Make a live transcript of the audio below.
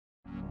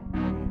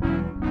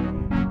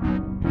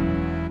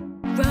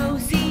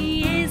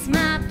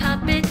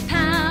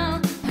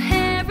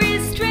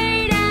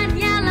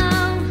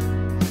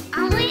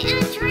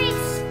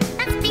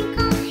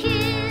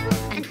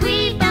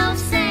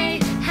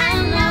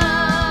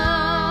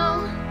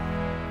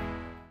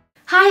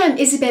am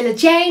Isabella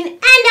Jane.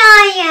 And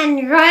I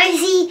am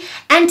Rosie.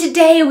 And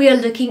today we are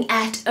looking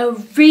at a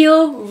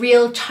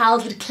real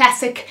childhood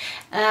classic,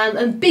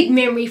 a big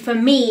memory for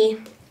me,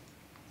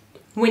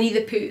 Winnie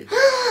the Pooh.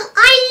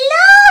 I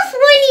love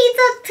Winnie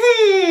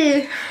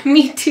the Pooh.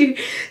 Me too.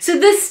 So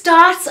this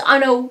starts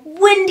on a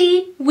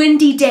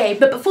windy day,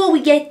 but before we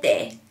get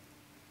there.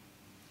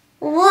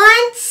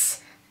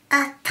 Once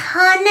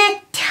upon a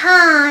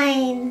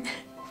time,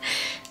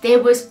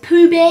 there was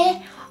Pooh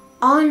Bear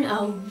on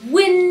a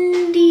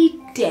windy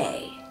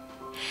day.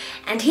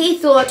 And he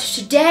thought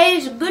today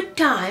is a good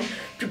time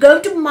to go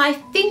to my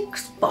think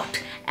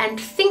spot and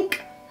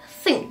think.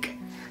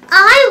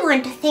 I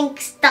want to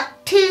think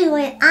spot too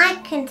where I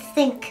can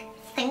think.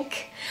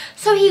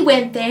 So he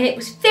went there and it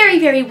was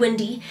very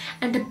windy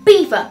and a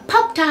beaver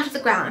popped out of the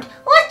ground.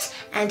 What?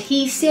 And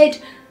he said,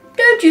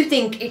 "Don't you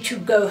think it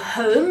should go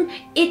home?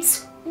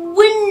 It's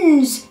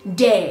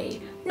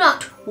Wednesday,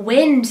 not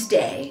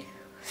Wednesday."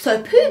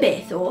 So Pooh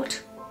Bear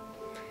thought,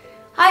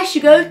 I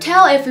should go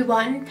tell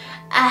everyone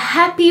a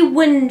happy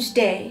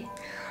Wednesday.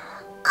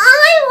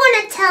 I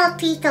want to tell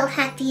people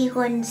happy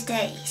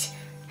Wednesdays.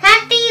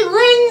 Happy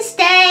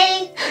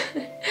Wednesday!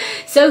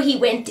 So he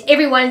went to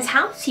everyone's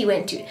house. He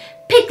went to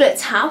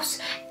Piglet's house,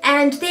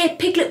 and there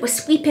Piglet was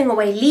sweeping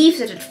away leaves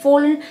that had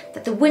fallen,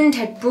 that the wind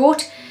had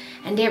brought,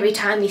 and every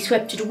time he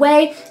swept it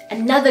away,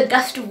 another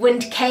gust of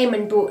wind came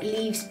and brought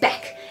leaves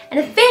back. And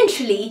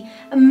eventually,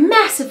 a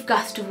massive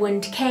gust of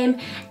wind came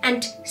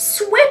and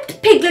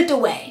swept Piglet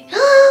away.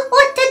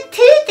 What did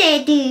Pooh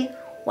Bear do?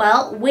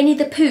 Well, Winnie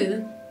the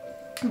Pooh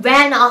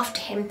ran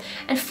after him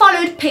and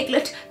followed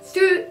Piglet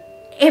through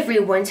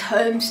everyone's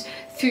homes,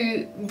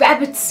 through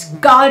Rabbit's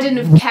garden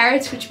of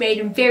carrots, which made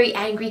him very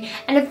angry,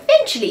 and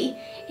eventually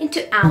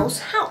into Owl's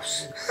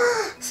house.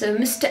 So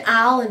Mr.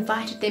 Owl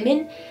invited them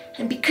in,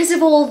 and because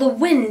of all the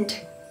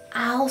wind,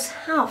 Owl's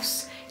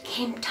house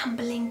came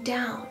tumbling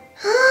down.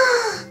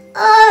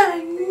 Oh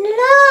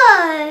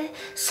no!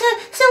 So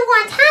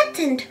what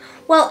happened?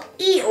 Well,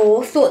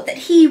 Eeyore thought that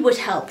he would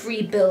help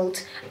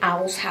rebuild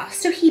Owl's house,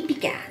 so he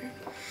began.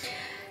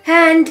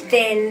 And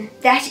then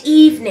that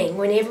evening,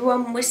 when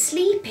everyone was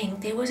sleeping,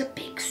 there was a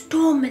big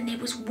storm and there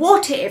was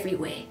water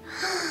everywhere.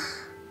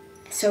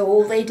 So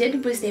all they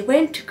did was they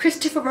went to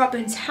Christopher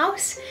Robin's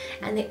house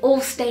and they all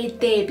stayed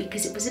there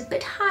because it was a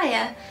bit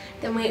higher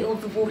than where all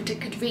the water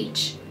could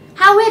reach.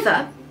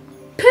 However,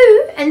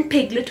 Pooh and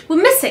Piglet were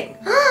missing.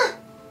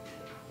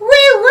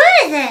 Where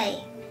were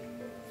they?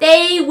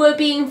 They were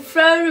being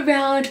thrown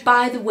around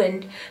by the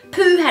wind.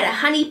 Pooh had a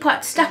honey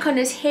pot stuck on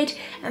his head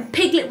and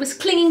Piglet was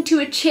clinging to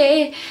a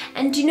chair.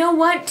 And you know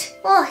what?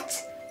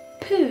 What?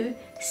 Pooh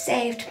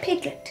saved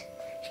Piglet.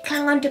 He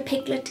clung onto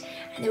Piglet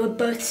and they were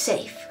both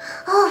safe.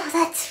 Oh,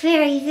 that's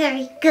very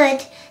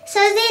good. So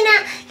then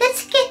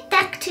let's get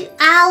back to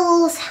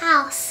Owl's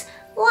house.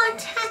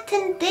 What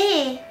happened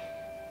there?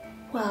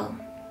 Well,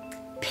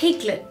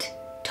 Piglet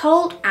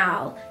told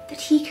Owl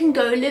that he can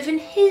go live in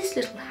his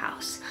little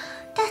house.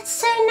 That's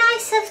so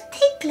nice of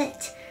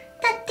Piglet.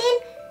 But then,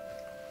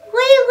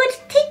 where would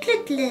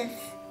Piglet live?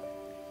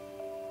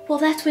 Well,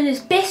 that's when his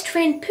best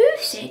friend Pooh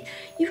said,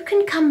 "You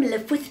can come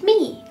live with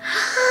me."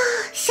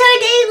 So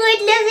they were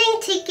living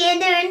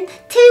together and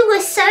Pooh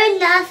was so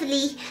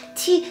lovely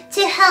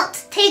to help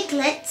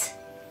Piglet.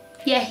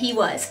 Yeah, he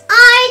was.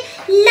 I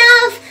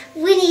love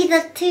Winnie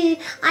the Pooh.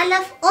 I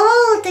love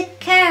all the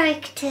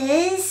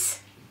characters.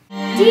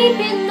 Deep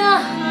in the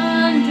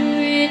 100-acre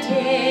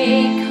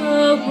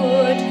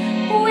wood,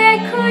 where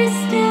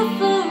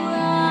Christopher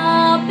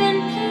Robin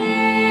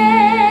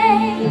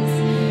plays,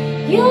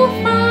 you'll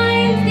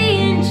find the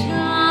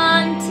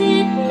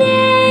enchanted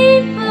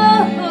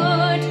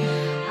neighborhood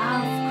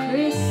of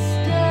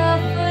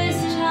Christopher's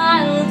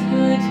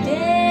childhood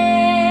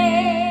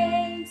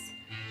days.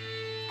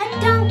 A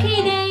donkey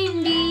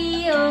named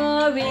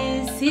Eeyore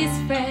is his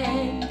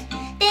friend.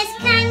 There's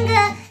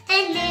Kanga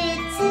and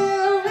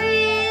Little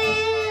Roo.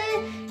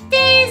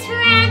 There's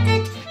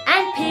Rabbit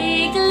and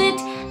Piglet,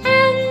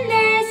 and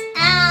there's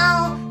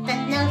Owl, but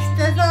most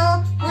of all,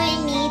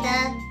 Winnie the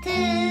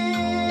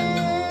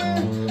Pooh.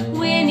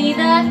 Winnie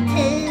the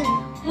Pooh,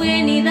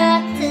 Winnie the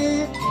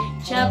Pooh,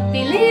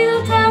 chubby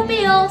little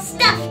tubby all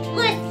stuffed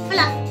with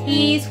fluff.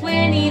 He's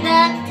Winnie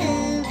the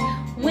Pooh,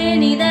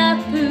 Winnie the